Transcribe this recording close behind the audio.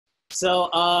So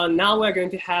now we're going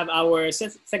to have our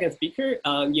second speaker,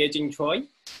 Yejin Choi.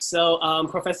 So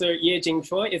Professor Yejin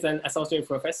Choi is an associate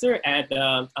professor at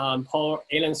the Paul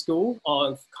Allen School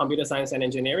of Computer Science and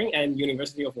Engineering at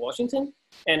University of Washington.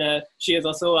 And she is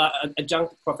also an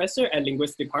adjunct professor at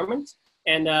Linguistics Department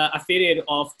and affiliate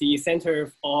of the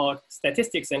Center for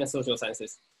Statistics and Social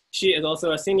Sciences. She is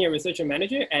also a senior research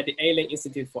manager at the Allen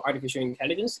Institute for Artificial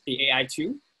Intelligence, the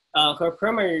AI2. Her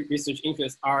primary research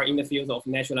interests are in the fields of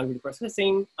natural language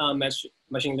processing,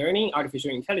 machine learning,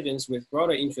 artificial intelligence, with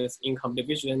broader interests in computer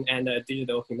vision and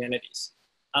digital humanities.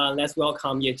 Let's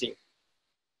welcome Yejin.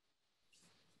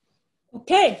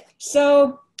 Okay,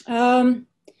 so I'm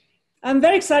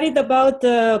very excited about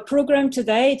the program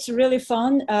today. It's really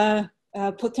fun,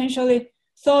 potentially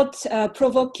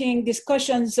thought-provoking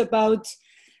discussions about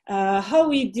how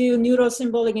we do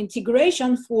neuro-symbolic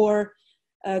integration for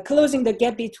closing the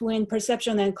gap between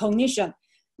perception and cognition.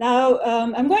 Now,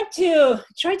 I'm going to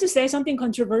try to say something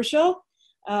controversial,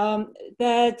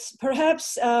 that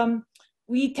perhaps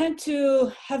we tend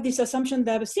to have this assumption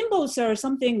that symbols are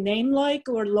something name-like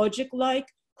or logic-like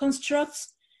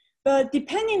constructs, but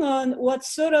depending on what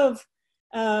sort of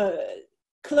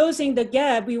closing the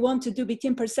gap we want to do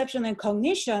between perception and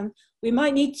cognition, we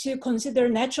might need to consider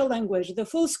natural language, the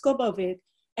full scope of it,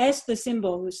 as the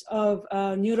symbols of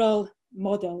neural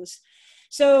models.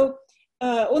 So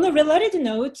on a related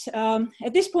note,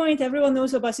 at this point, everyone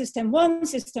knows about system 1,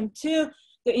 system 2,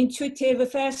 the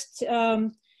intuitive, fast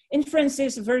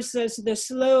inferences versus the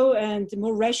slow and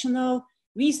more rational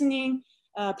reasoning,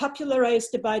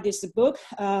 popularized by this book,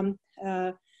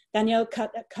 Daniel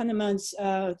Kahneman's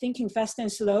Thinking Fast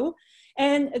and Slow.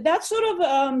 And that sort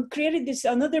of created this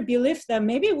another belief that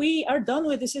maybe we are done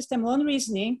with the system 1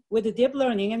 reasoning, with the deep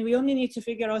learning, and we only need to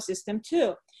figure out system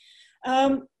 2.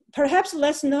 Perhaps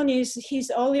less known is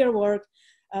his earlier work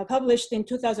published in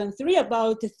 2003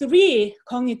 about 3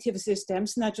 cognitive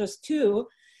systems, not just 2.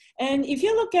 And if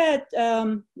you look at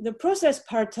the process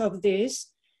part of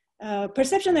this,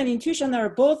 perception and intuition are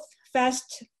both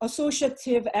fast,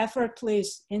 associative,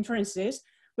 effortless inferences,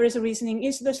 whereas reasoning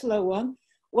is the slow one.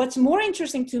 What's more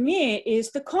interesting to me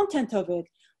is the content of it,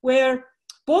 where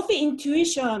both the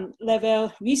intuition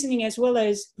level reasoning as well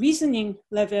as reasoning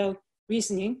level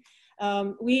reasoning,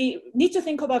 we need to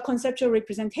think about conceptual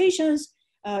representations.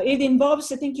 It involves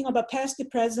thinking about past,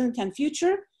 present, and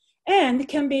future, and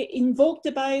can be invoked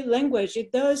by language.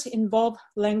 It does involve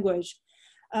language.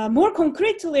 More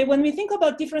concretely, when we think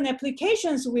about different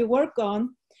applications we work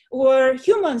on, or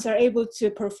humans are able to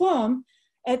perform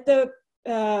at the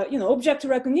object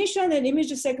recognition and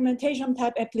image segmentation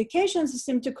type applications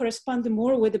seem to correspond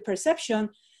more with the perception,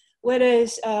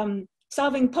 whereas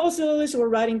solving puzzles or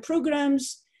writing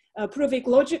programs, proving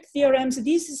logic theorems,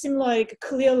 these seem like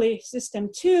clearly system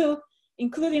 2,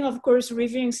 including, of course,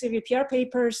 reviewing CVPR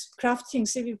papers, crafting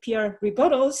CVPR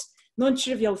rebuttals,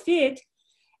 non-trivial feat.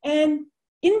 And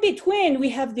in between, we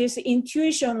have this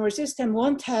intuition or system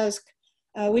 1 task,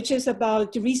 which is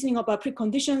about reasoning about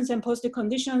preconditions and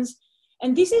post-conditions.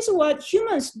 And this is what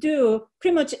humans do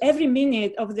pretty much every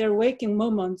minute of their waking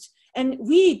moments. And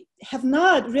we have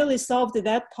not really solved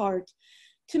that part.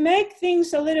 To make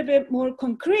things a little bit more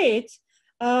concrete,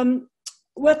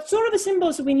 what sort of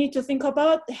symbols we need to think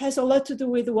about has a lot to do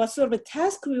with what sort of a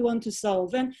task we want to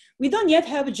solve. And we don't yet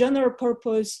have a general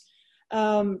purpose,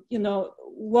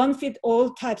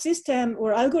 one-fit-all type system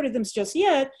or algorithms just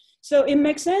yet. So it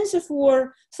makes sense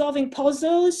for solving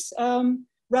puzzles,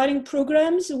 writing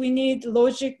programs. We need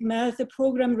logic, math,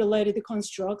 program-related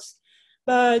constructs.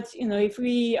 But if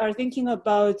we are thinking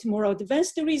about more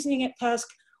advanced reasoning task,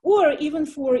 or even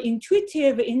for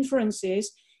intuitive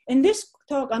inferences, in this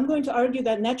talk, I'm going to argue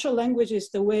that natural language is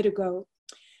the way to go.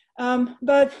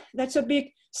 But that's a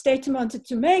big statement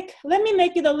to make. Let me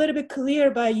make it a little bit clear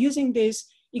by using this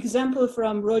example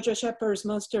from Roger Shepard's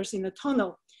Monsters in a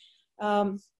Tunnel.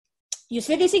 You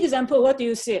see this example, what do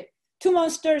you see? 2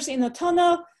 monsters in a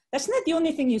tunnel. That's not the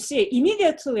only thing you see.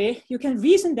 Immediately, you can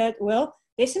reason that, well,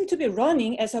 they seem to be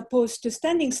running as opposed to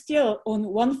standing still on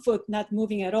 1 foot, not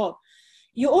moving at all.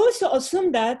 You also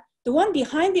assume that the one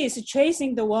behind is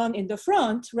chasing the one in the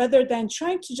front rather than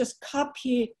trying to just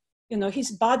copy,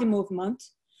 his body movement.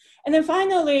 And then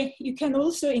finally, you can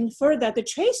also infer that the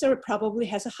chaser probably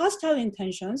has hostile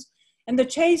intentions and the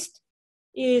chased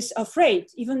is afraid,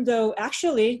 even though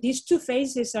actually these 2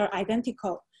 faces are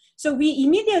identical. So we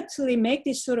immediately make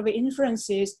these sort of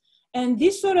inferences, and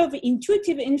these sort of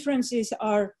intuitive inferences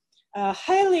are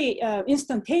highly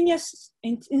instantaneous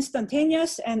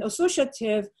and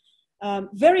associative,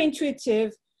 very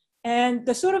intuitive, and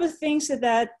the sort of things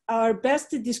that are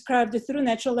best described through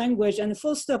natural language and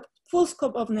full full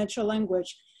scope of natural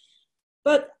language.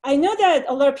 But I know that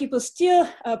a lot of people still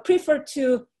prefer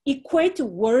to equate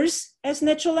words as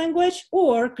natural language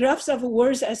or graphs of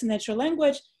words as natural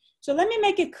language. So let me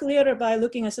make it clearer by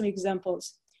looking at some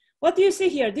examples. What do you see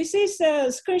here? This is a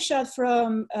screenshot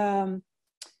from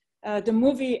the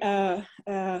movie, damn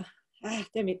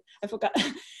it, I forgot.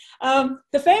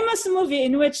 The famous movie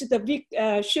in which the big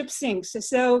ship sinks.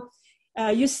 So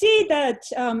you see that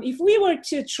if we were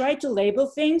to try to label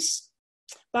things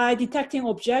by detecting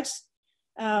objects,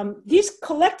 this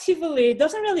collectively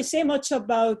doesn't really say much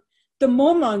about the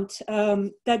moment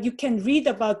that you can read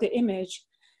about the image.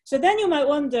 So then you might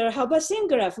wonder, how about scene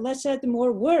graph? Let's add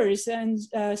more words and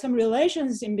some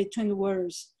relations in between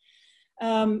words.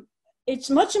 It's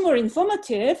much more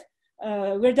informative.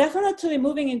 We're definitely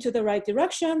moving into the right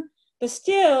direction, but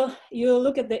still you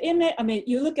look at the image,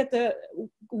 you look at the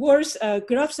words,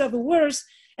 graphs of words,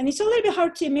 and it's a little bit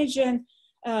hard to imagine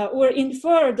or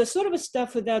infer the sort of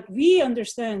stuff that we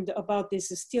understand about this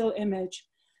still image.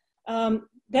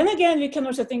 Then again, we can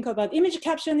also think about image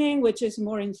captioning, which is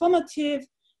more informative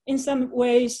in some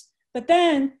ways, but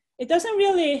then it doesn't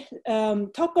really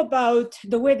talk about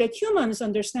the way that humans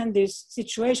understand this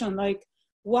situation. Like,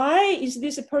 why is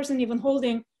this a person even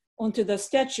holding onto the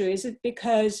statue? Is it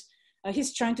because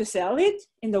he's trying to sell it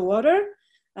in the water?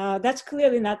 That's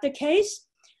clearly not the case.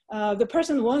 The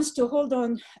person wants to hold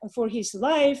on for his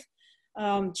life,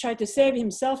 try to save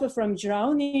himself from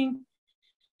drowning,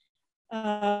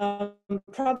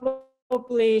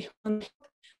 probably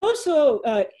also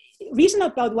reason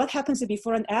about what happens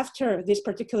before and after this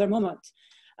particular moment.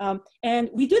 And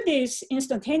we do this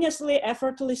instantaneously,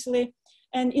 effortlessly,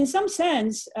 and in some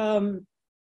sense,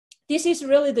 this is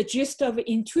really the gist of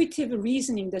intuitive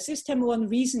reasoning, the system one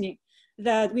reasoning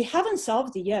that we haven't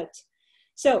solved yet.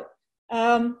 So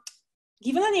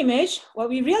given an image, what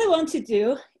we really want to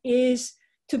do is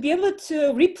to be able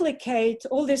to replicate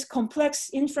all these complex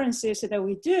inferences that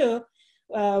we do,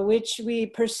 which we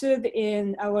pursued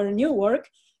in our new work,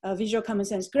 Visual Common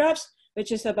Sense Graphs,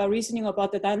 which is about reasoning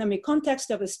about the dynamic context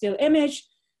of a still image,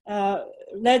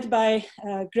 led by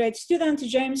a great student,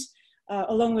 James,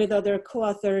 along with other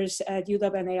co-authors at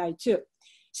UW and AI2.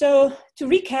 So to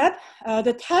recap,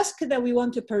 the task that we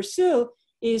want to pursue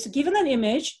is, given an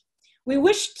image, we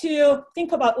wish to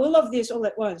think about all of this all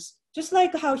at once, just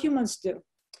like how humans do.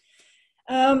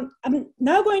 I'm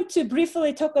now going to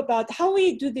briefly talk about how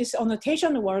we do this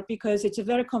annotation work, because it's a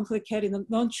very complicated and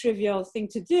non-trivial thing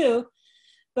to do.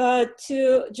 But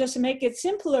to just make it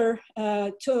simpler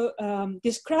to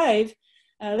describe,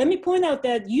 let me point out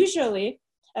that usually,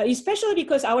 especially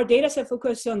because our data set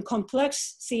focuses on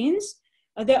complex scenes,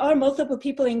 there are multiple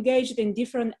people engaged in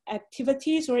different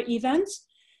activities or events.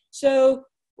 So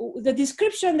the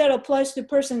description that applies to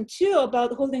person 2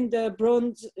 about holding the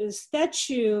bronze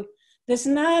statue does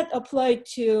not apply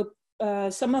to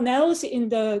someone else in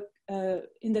the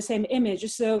same image.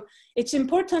 So it's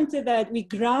important that we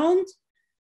ground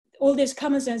all these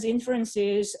common sense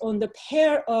inferences on the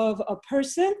pair of a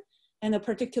person and a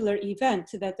particular event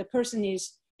that the person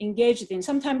is engaged in.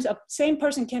 Sometimes a same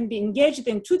person can be engaged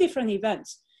in 2 different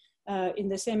events in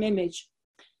the same image.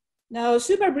 Now,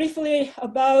 super briefly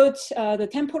about the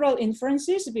temporal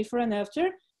inferences before and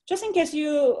after, just in case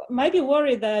you might be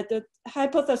worried that the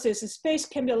hypothesis space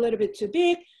can be a little bit too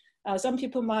big. Some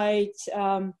people might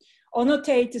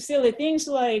annotate silly things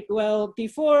like, well,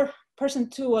 before person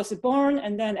 2 was born,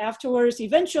 and then afterwards,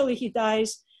 eventually he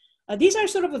dies. These are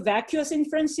sort of vacuous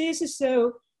inferences.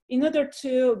 So in order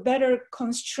to better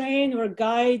constrain or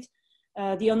guide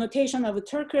the annotation of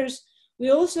Turkers, we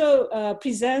also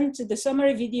present the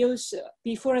summary videos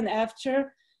before and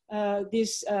after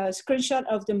this screenshot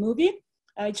of the movie.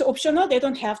 It's optional, they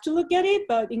don't have to look at it,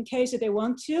 but in case they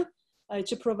want to,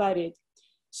 it's provided.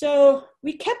 So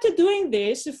we kept doing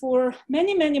this for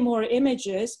many, many more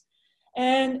images.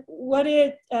 And what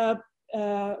it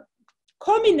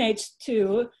culminates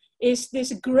to is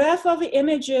this graph of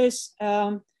images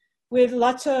with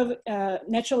lots of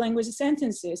natural language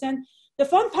sentences. And the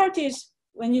fun part is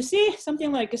when you see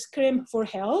something like a scream for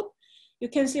help, you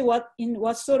can see in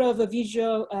what sort of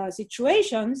visual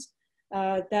situations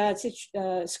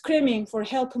that screaming for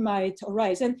help might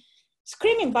arise. And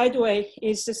screaming, by the way,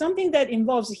 is something that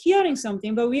involves hearing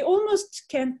something, but we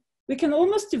can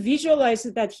almost visualize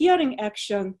that hearing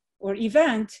action or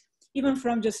event even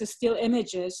from just still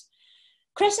images.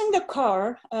 Crashing the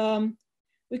car,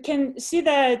 we can see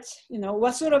that,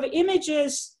 what sort of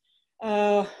images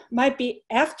might be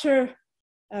after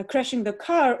crashing the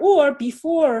car or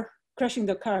before crashing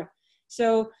the car.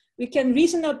 So we can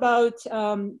reason about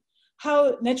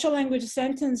how natural language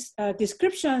sentence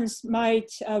descriptions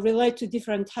might relate to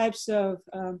different types of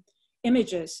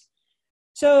images.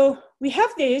 So we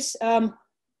have this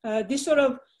sort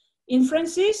of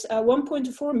inferences,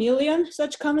 1.4 million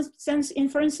such common sense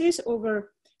inferences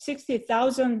over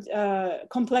 60,000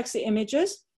 complex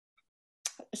images.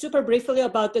 Super briefly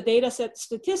about the data set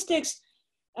statistics.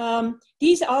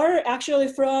 These are actually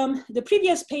from the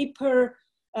previous paper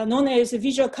known as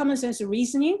visual common sense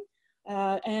reasoning.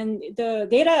 And the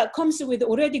data comes with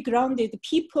already grounded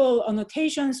people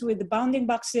annotations with the bounding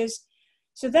boxes.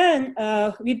 So then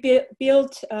we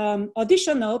built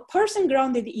additional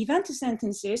person-grounded event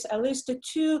sentences, at least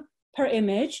 2 per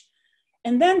image,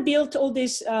 and then built all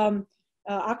these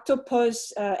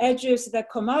octopus edges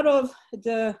that come out of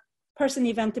the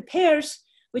person-event pairs,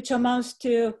 which amounts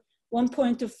to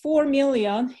 1.4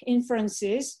 million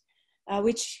inferences,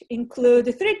 which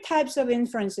include 3 types of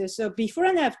inferences. So before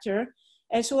and after,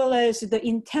 as well as the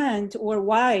intent or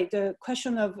why, the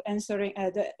question of answering,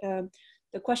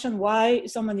 the question why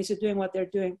someone is doing what they're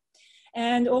doing.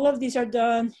 And all of these are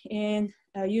done in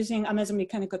using Amazon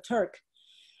Mechanical Turk.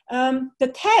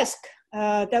 The task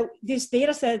that this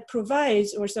data set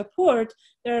provides or support,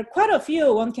 there are quite a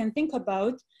few one can think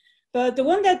about, but the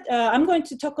one that I'm going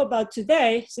to talk about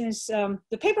today, since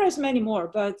the paper has many more,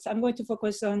 but I'm going to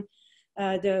focus on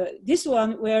this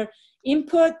one where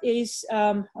input is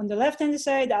on the left-hand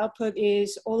side, output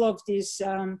is all of these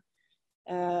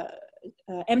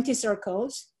empty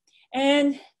circles.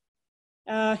 And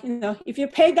if you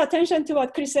paid attention to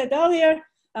what Chris said earlier,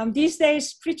 these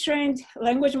days pre-trained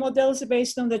language models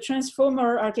based on the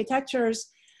transformer architectures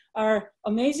are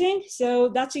amazing. So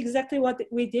that's exactly what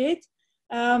we did.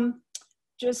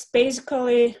 Just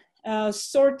basically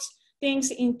sort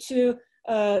things into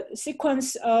a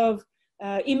sequence of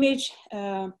image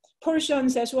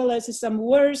portions as well as some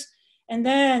words. And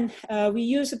then we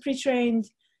use pre-trained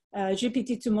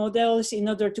GPT-2 models in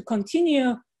order to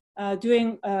continue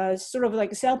doing sort of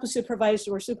like self-supervised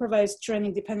or supervised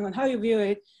training, depending on how you view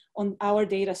it, on our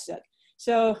data set.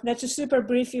 So that's a super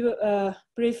brief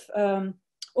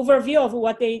overview of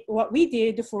what we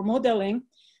did for modeling.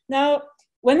 Now,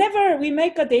 whenever we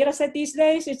make a data set these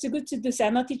days, it's good to do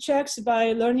sanity checks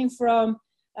by learning from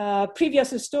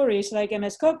previous stories like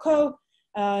MS Coco.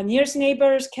 Nearest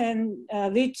neighbors can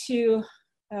lead to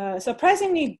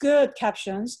surprisingly good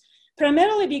captions,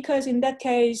 primarily because in that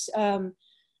case,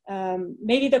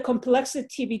 maybe the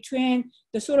complexity between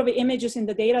the sort of images in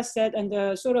the data set and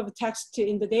the sort of text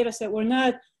in the data set were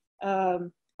not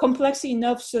complex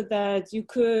enough so that you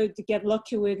could get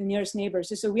lucky with nearest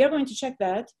neighbors. So we are going to check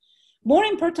that. More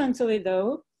importantly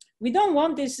though, we don't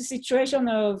want this situation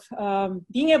of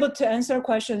being able to answer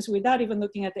questions without even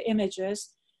looking at the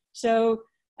images. So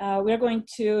we're going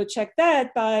to check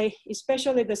that by,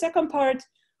 especially the second part,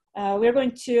 we're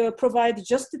going to provide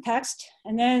just the text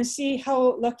and then see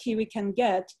how lucky we can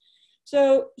get.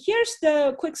 So here's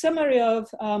the quick summary of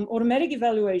automatic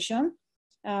evaluation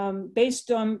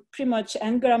based on pretty much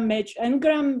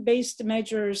n-gram-based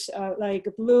measures like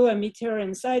blue and meteor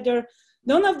and cider.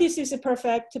 None of this is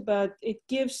perfect, but it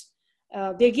gives,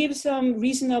 they give some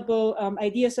reasonable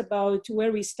ideas about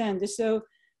where we stand. So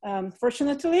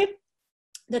fortunately,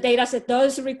 the data set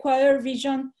does require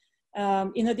vision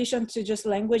in addition to just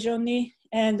language only,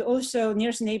 and also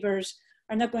nearest neighbors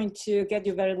are not going to get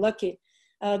you very lucky.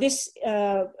 This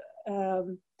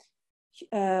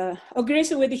agrees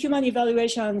with the human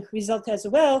evaluation result as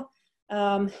well.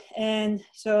 And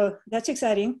so that's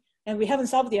exciting. And we haven't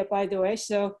solved yet, by the way.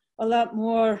 So a lot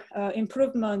more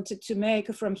improvement to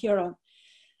make from here on.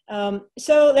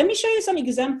 So let me show you some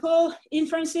example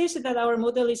inferences that our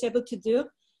model is able to do.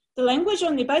 The language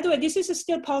only, by the way, this is a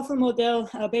still powerful model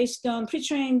based on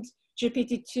pre-trained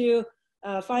GPT-2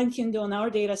 fine-tuned on our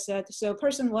data set. So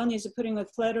person one is putting a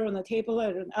platter on a table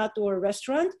at an outdoor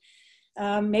restaurant.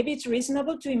 Maybe it's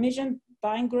reasonable to imagine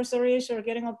buying groceries or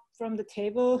getting up from the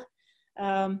table.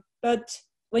 But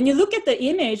when you look at the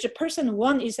image, person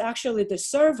one is actually the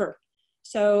server.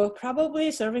 So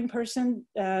probably serving person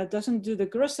doesn't do the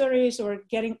groceries or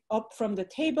getting up from the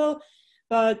table,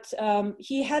 but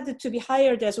he had to be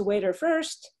hired as a waiter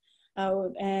first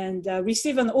and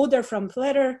receive an order from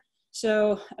platter.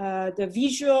 So the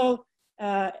visual,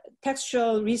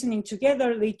 textual reasoning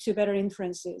together lead to better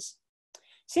inferences.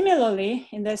 Similarly,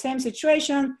 in the same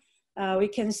situation, we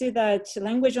can see that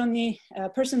language only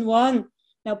person one.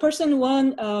 Now person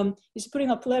one is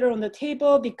putting a platter on the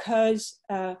table because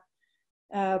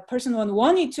person one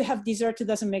wanted to have dessert.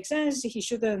 Doesn't make sense. He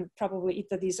shouldn't probably eat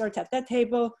the dessert at that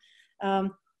table.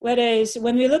 Whereas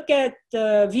when we look at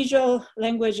the visual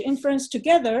language inference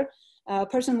together,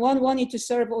 Person one wanted to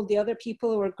serve all the other people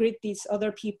or greet these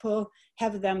other people,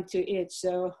 have them to eat.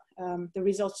 So the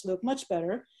results look much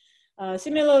better.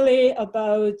 Similarly,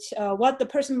 about what the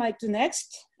person might do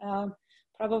next,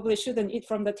 probably shouldn't eat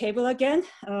from the table again.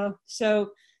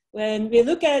 So when we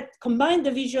look at combine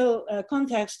the visual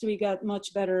context, we got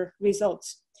much better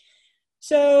results.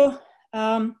 So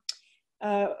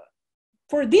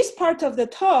for this part of the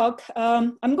talk,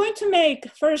 I'm going to make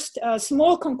first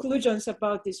small conclusions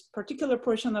about this particular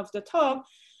portion of the talk,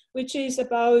 which is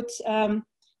about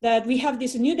that we have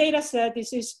this new data set.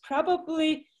 This is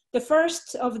probably the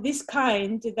first of this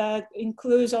kind that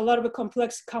includes a lot of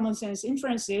complex common sense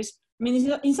inferences. I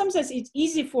mean, in some sense, it's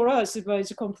easy for us, but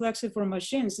it's complex for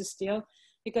machines still,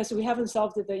 because we haven't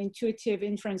solved the intuitive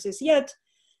inferences yet.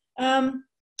 And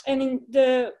in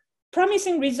the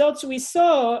promising results we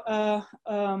saw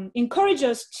encourage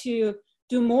us to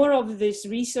do more of this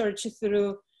research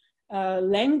through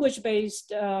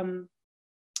language-based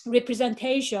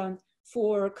representation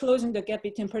for closing the gap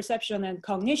between perception and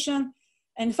cognition.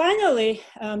 And finally,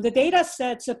 the data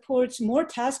set supports more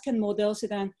tasks and models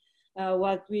than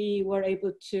what we were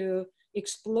able to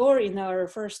explore in our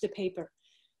first paper.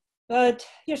 But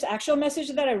here's the actual message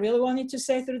that I really wanted to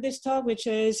say through this talk, which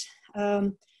is,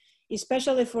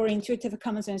 especially for intuitive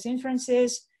common sense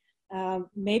inferences,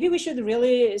 maybe we should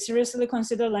really seriously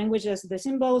consider language as the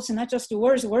symbols, not just the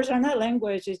words. Words are not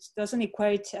language. It doesn't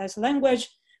equate as language,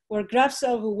 or graphs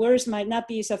of words might not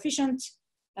be sufficient.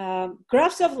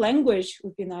 Graphs of language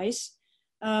would be nice.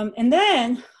 And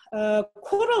then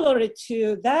corollary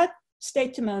to that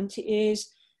statement is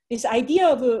this idea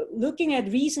of looking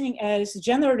at reasoning as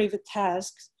generative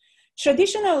tasks.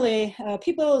 Traditionally,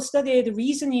 people studied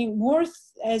reasoning more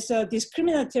as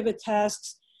discriminative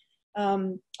tasks,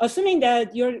 assuming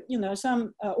that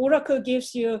some oracle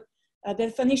gives you a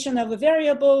definition of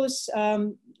variables,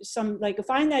 some like a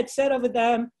finite set of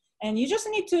them, and you just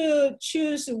need to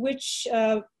choose which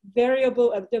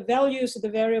variable, the values the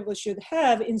variable should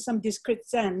have in some discrete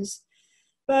sense.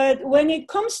 But when it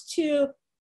comes to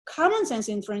common sense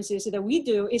inferences that we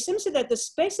do, it seems that the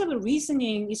space of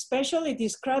reasoning, especially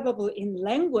describable in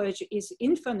language, is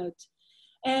infinite.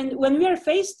 And when we are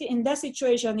faced in that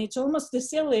situation, it's almost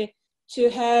silly to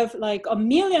have like a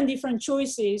million different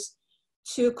choices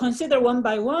to consider one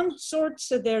by one, sort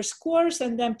their scores,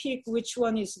 and then pick which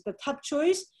one is the top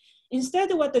choice.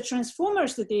 Instead, what the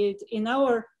transformers did in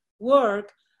our work,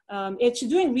 it's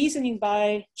doing reasoning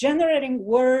by generating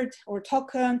word or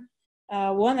token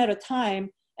one at a time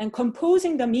and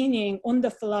composing the meaning on the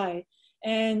fly.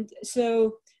 And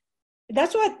so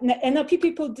that's what NLP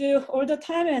people do all the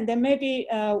time, and there may be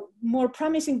a more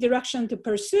promising direction to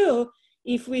pursue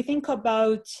if we think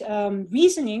about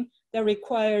reasoning that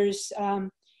requires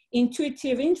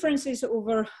intuitive inferences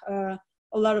over a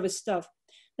lot of stuff.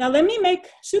 Now, let me make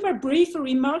super brief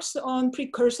remarks on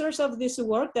precursors of this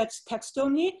work, that's text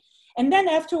only. And then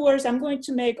afterwards, I'm going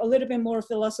to make a little bit more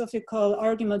philosophical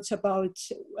arguments about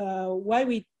why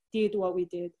we did what we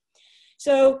did.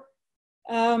 So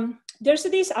there's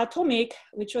this atomic,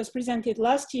 which was presented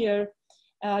last year,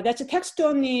 that's a text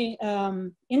only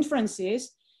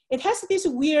inferences. It has this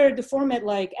weird format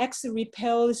like X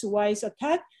repels, Y is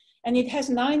attack, and it has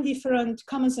 9 different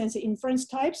common sense inference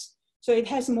types. So it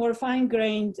has more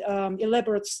fine-grained,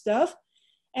 elaborate stuff.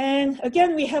 And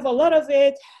again, we have a lot of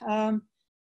it.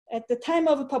 At the time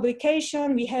of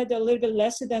publication, we had a little bit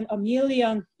less than 1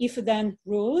 million if-then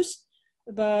rules,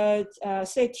 but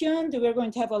stay tuned, we're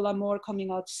going to have a lot more coming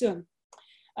out soon.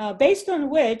 Based on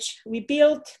which, we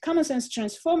built common sense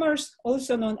transformers,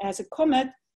 also known as a COMET,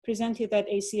 presented at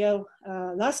ACL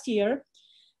last year,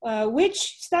 which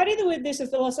started with this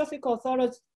philosophical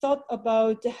thought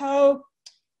about how,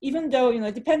 even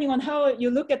though, depending on how you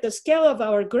look at the scale of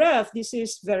our graph, this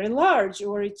is very large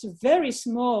or it's very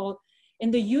small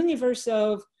in the universe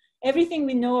of everything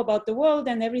we know about the world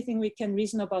and everything we can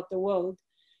reason about the world.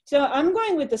 So I'm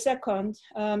going with the second.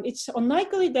 It's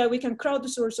unlikely that we can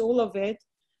crowdsource all of it,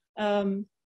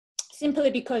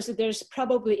 simply because there's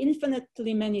probably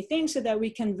infinitely many things that we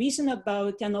can reason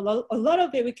about, and a lot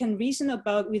of it we can reason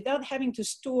about without having to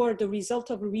store the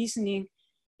result of reasoning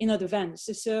in advance.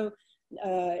 So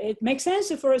it makes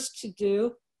sense for us to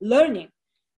do learning,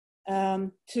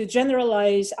 to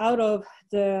generalize out of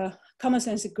the common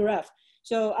sense graph.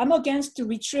 So I'm against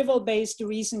retrieval-based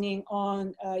reasoning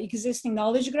on existing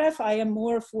knowledge graph. I am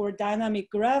more for dynamic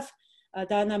graph,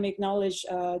 dynamic knowledge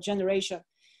generation.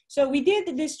 So we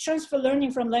did this transfer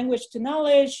learning from language to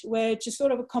knowledge, which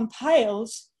sort of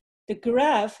compiles the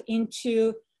graph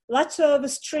into lots of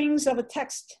strings of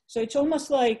text. So it's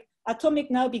almost like Atomic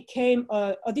now became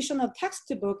an additional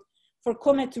textbook for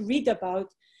Comet to read about.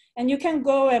 And you can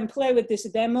go and play with this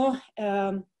demo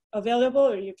available,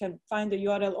 or you can find the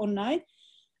URL online,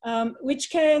 which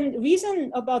can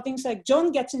reason about things like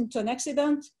John gets into an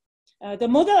accident. The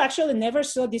model actually never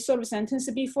saw this sort of sentence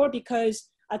before, because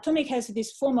Atomic has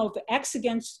this form of X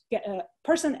against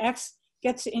person X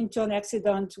gets into an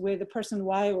accident with a person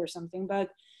Y or something. But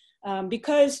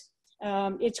because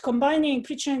it's combining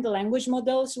pre-trained language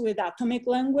models with Atomic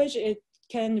language, it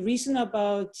can reason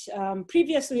about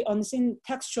previously unseen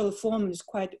textual forms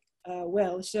quite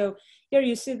well. So here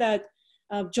you see that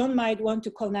John might want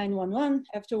to call 911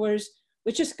 afterwards,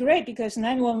 which is great because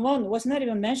 911 was not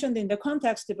even mentioned in the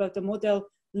context, but the model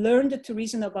learned to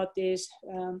reason about this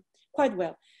quite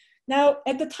well. Now,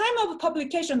 at the time of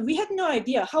publication, we had no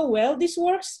idea how well this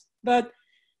works, but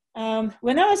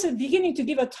when I was beginning to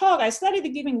give a talk, I started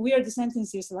giving weird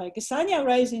sentences like Sanya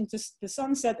rides into the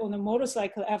sunset on a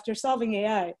motorcycle after solving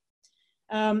AI.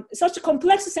 Such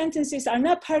complex sentences are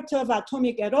not part of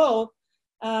Atomic at all.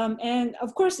 And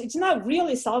of course, it's not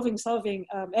really solving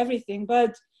everything,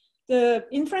 but the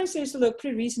inferences look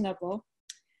pretty reasonable.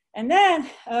 And then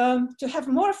to have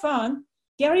more fun,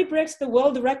 Gary breaks the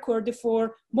world record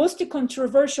for most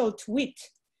controversial tweet.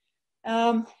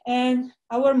 And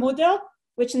our model,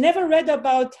 which never read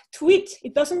about tweet,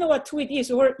 it doesn't know what tweet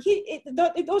is, or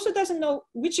it also doesn't know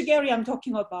which Gary I'm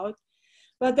talking about.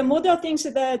 But the model thinks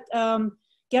that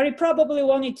Gary probably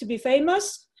wanted to be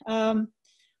famous.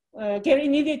 Gary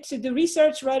needed to do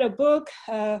research, write a book,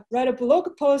 write a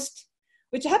blog post,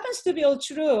 which happens to be all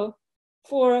true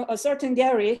for a certain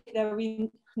Gary that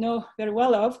we know very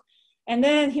well of. And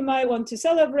then he might want to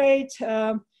celebrate,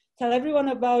 tell everyone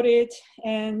about it,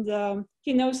 and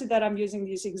he knows that I'm using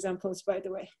these examples, by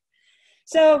the way.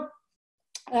 So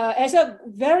as a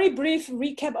very brief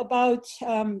recap about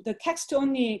the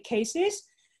text-only cases,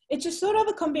 it's a sort of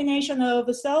a combination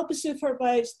of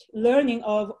self-supervised learning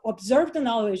of observed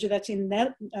knowledge that's in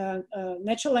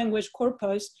natural language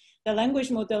corpus the language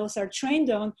models are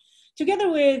trained on,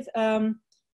 together with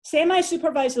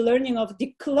semi-supervised learning of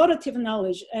declarative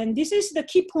knowledge. And this is the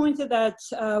key point that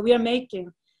we are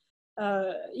making.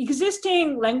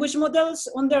 Existing language models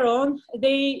on their own,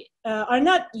 they are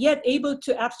not yet able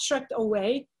to abstract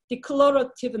away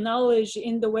declarative knowledge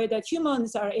in the way that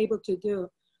humans are able to do.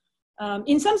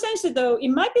 In some sense, though, it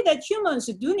might be that humans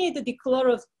do need the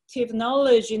declarative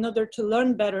knowledge in order to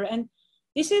learn better. And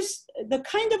this is the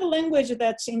kind of language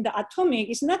that's in the Atomic.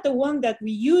 It's not the one that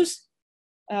we use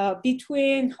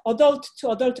between adult to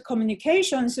adult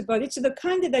communications, but it's the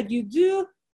kind that you do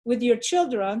with your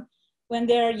children when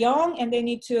they're young and they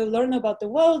need to learn about the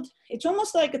world. It's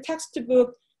almost like a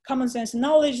textbook common sense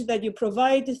knowledge that you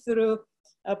provide through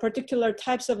particular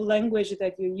types of language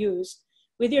that you use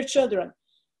with your children.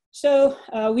 So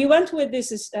we went with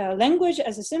this language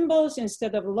as a symbols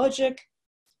instead of logic.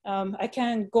 I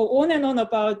can go on and on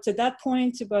about that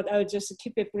point, but I'll just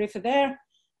keep it brief there.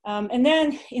 And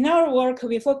then in our work,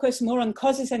 we focus more on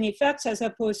causes and effects as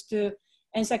opposed to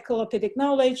encyclopedic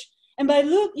knowledge. And by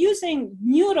using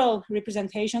neural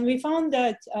representation, we found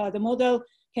that the model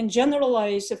can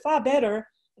generalize far better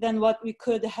than what we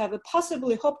could have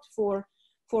possibly hoped for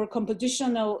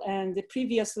compositional and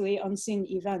previously unseen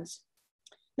events.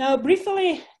 Now,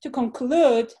 briefly to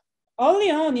conclude,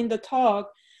 early on in the talk,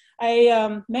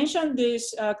 I mentioned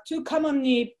these two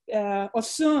commonly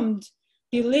assumed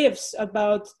beliefs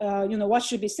about what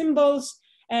should be symbols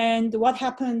and what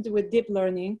happened with deep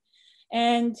learning.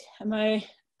 And my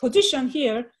position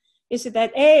here is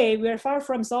that A, we're far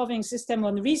from solving system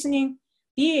on reasoning.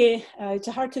 B, it's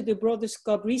hard to do broad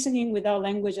scope reasoning without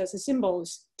language as a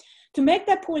symbols. To make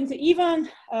that point even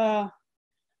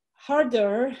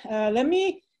harder, let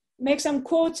me make some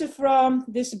quotes from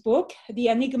this book, The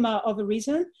Enigma of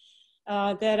Reason,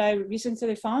 that I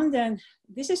recently found, and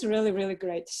this is really, really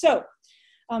great. So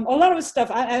a lot of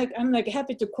stuff, I'm like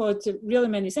happy to quote really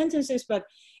many sentences, but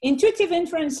intuitive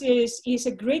inferences is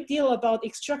a great deal about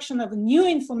extraction of new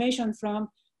information from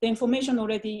the information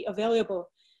already available.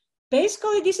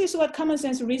 Basically, this is what common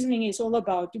sense reasoning is all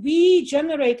about. We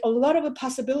generate a lot of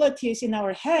possibilities in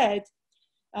our head.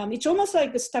 It's almost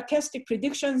like the stochastic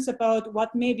predictions about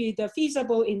what may be the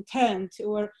feasible intent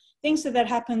or things that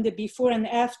happened before and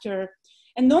after.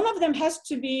 And none of them has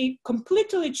to be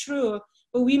completely true,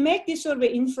 but we make these sort of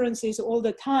inferences all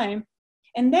the time.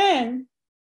 And then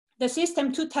the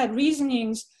system two-type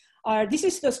reasonings are, this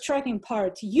is the striking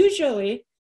part. Usually,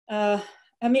 the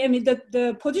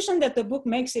position that the book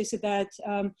makes is that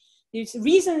these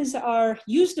reasons are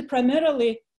used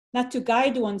primarily not to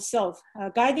guide oneself.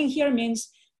 Guiding here means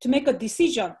to make a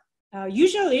decision.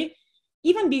 Usually,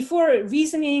 even before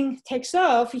reasoning takes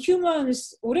off,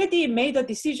 humans already made a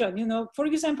decision. You know, for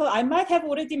example, I might have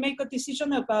already made a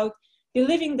decision about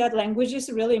believing that language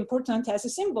is really important as a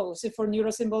symbols for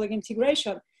neuro-symbolic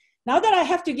integration. Now that I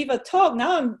have to give a talk,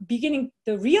 now I'm beginning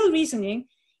the real reasoning,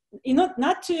 you know,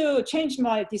 not to change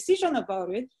my decision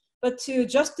about it, but to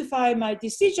justify my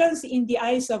decisions in the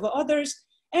eyes of others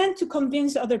and to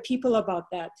convince other people about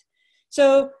that.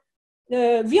 So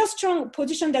the real strong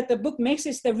position that the book makes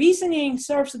is the reasoning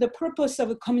serves the purpose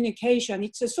of communication.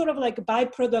 It's a sort of like a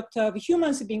byproduct of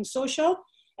humans being social,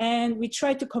 and we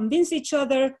try to convince each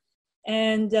other.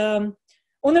 And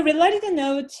on a related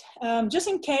note, just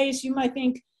in case you might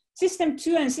think system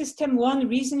 2 and system 1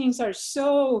 reasonings are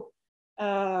so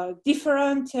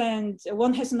different and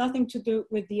one has nothing to do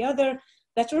with the other,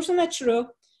 that's also not true.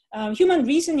 Human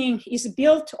reasoning is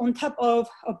built on top of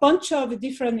a bunch of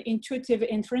different intuitive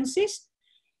inferences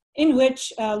in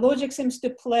which logic seems to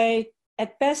play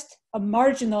at best a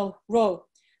marginal role.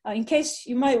 In case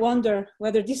you might wonder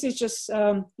whether this is just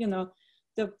you know,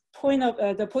 the point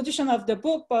of the position of the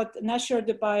book, but not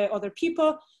shared by other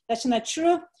people, that's not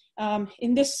true.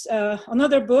 In this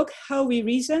another book, How We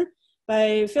Reason,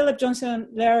 by Philip Johnson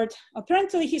Laird,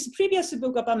 apparently his previous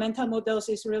book about mental models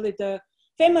is really the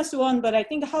famous one, but I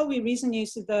think How We Reason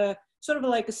is the sort of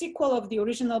like a sequel of the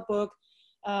original book,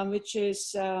 which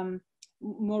is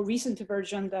more recent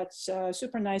version that's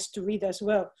super nice to read as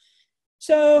well.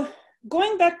 So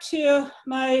going back to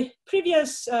my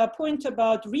previous point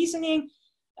about reasoning,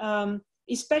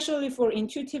 especially for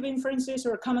intuitive inferences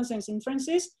or common sense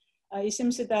inferences, it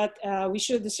seems that we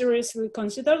should seriously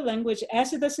consider language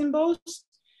as the symbols.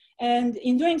 And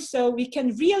in doing so, we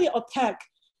can really attack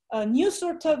a new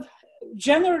sort of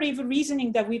generative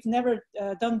reasoning that we've never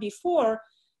done before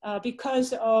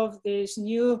because of these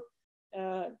new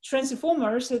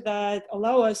transformers that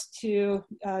allow us to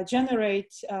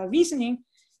generate reasoning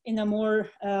in a more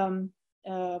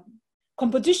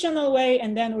compositional way,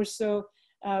 and then also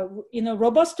in a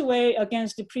robust way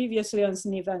against the previously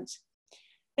unseen events.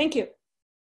 Thank you.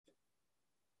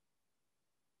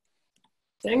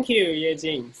 Thank you,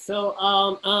 Yejin. So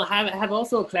have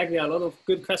also collected a lot of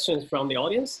good questions from the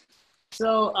audience.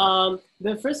 So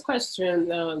the first question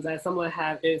that someone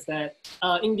have is that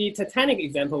in the Titanic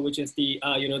example, which is the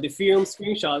you know, the film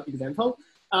screenshot example,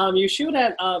 you show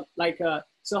that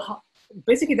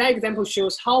basically that example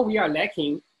shows how we are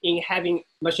lacking in having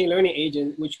machine learning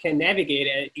agents which can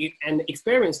navigate and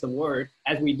experience the world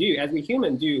as we do, as we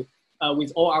humans do,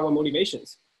 with all our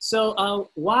motivations. So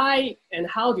why and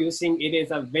how do you think it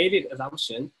is a valid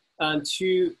assumption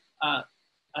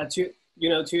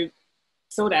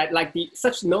so that like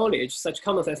such knowledge, such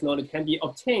common sense knowledge can be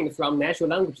obtained from natural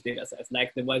language data sets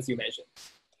like the ones you mentioned?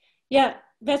 Yeah,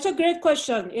 that's a great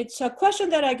question. It's a question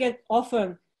that I get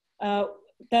often,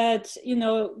 that, you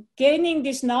know, gaining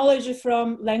this knowledge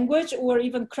from language or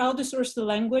even crowdsourced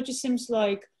language seems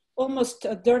like almost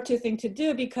a dirty thing to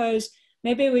do, because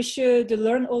maybe we should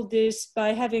learn all this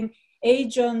by having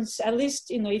agents, at least,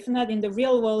 you know, if not in the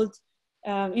real world,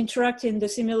 interact in the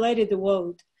simulated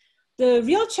world. The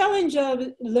real challenge of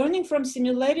learning from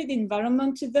simulated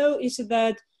environment, though, is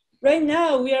that right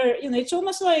now we are, you know, it's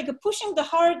almost like pushing the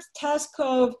hard task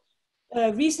of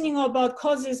reasoning about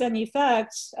causes and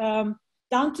effects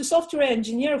down to software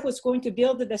engineer who's going to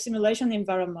build the simulation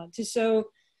environment. So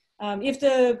if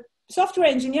the software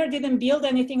engineer didn't build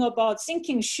anything about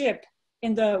sinking ship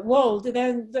in the world,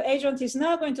 then the agent is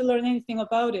not going to learn anything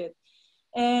about it.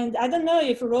 And I don't know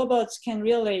if robots can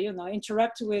really, you know,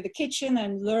 interact with the kitchen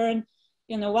and learn,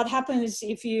 you know, what happens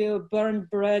if you burn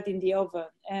bread in the oven.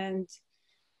 And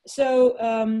so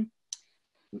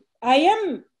I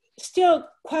am still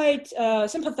quite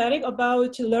sympathetic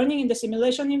about learning in the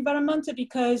simulation environment,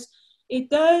 because it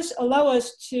does allow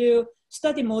us to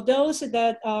study models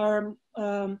that are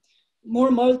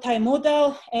more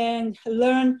multimodal and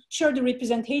learn shared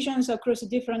representations across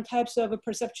different types of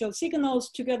perceptual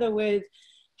signals, together with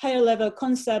higher level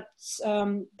concepts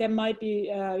that might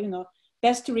be you know,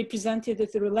 best represented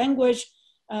through language.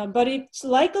 But it's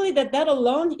likely that that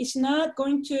alone is not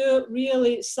going to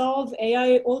really solve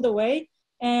AI all the way.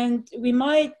 And we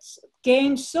might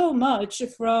gain so much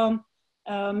from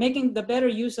making the better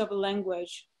use of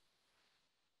language.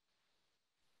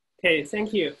 Okay,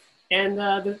 thank you. And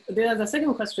the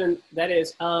second question, that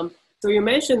is, so you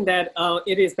mentioned that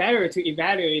it is better to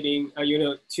evaluating, you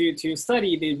know, to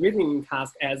study the reasoning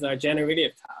task as a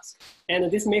generative task.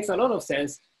 And this makes a lot of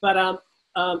sense. But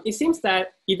it seems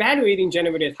that evaluating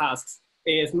generative tasks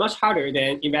is much harder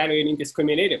than evaluating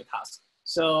discriminative tasks.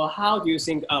 So how do you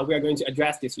think we are going to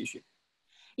address this issue?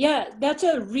 Yeah, that's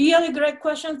a really great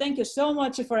question. Thank you so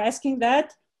much for asking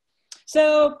that.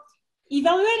 So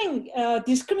evaluating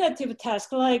discriminative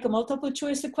tasks like multiple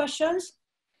choice questions,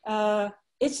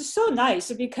 it's so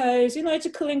nice because, you know, it's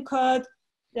a clean cut.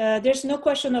 There's no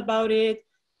question about it.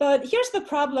 But here's the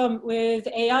problem with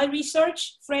AI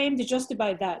research framed just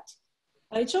by that.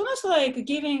 It's almost like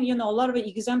giving, you know, a lot of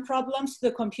exam problems to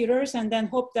the computers and then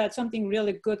hope that something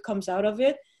really good comes out of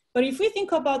it. But if we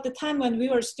think about the time when we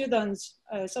were students,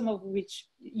 some of which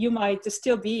you might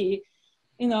still be,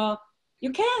 you know,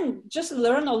 you can just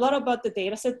learn a lot about the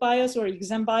dataset bias or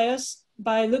exam bias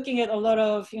by looking at a lot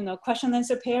of, you know, question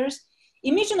answer pairs.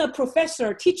 Imagine a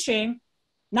professor teaching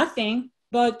nothing,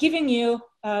 but giving you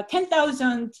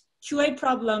 10,000 QA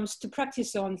problems to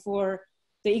practice on for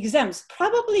the exams.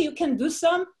 Probably you can do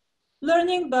some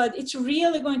learning, but it's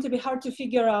really going to be hard to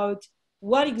figure out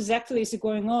what exactly is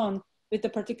going on with the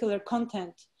particular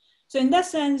content. So in that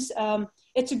sense,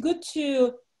 it's good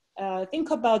to think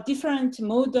about different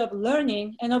mode of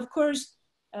learning. And of course,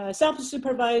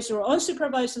 self-supervised or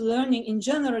unsupervised learning in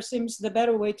general seems the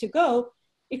better way to go,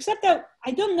 except that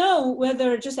I don't know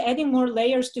whether just adding more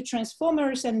layers to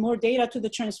transformers and more data to the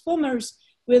transformers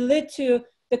will lead to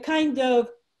the kind of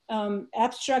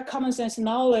abstract common sense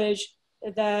knowledge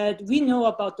that we know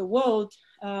about the world.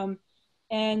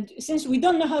 And since we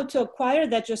don't know how to acquire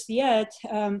that just yet,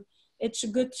 it's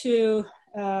good to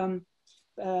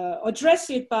address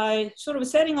it by sort of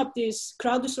setting up this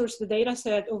crowdsourced data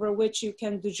set over which you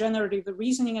can do generative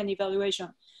reasoning and evaluation.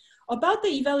 About the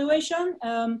evaluation,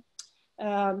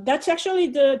 that's actually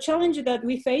the challenge that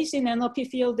we face in NLP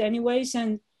field anyways.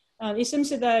 And it seems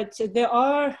that there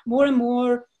are more and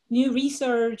more new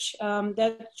research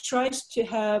that tries to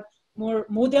have more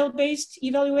model-based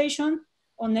evaluation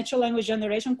on natural language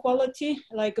generation quality,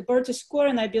 like a BERT score,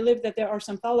 and I believe that there are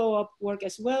some follow-up work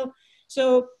as well.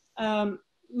 So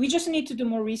we just need to do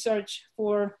more research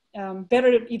for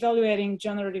better evaluating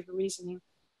generative reasoning.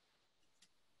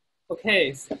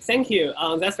 Okay, thank you.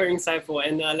 That's very insightful.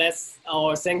 And let's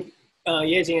thank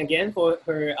Yejin again for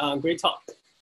her great talk.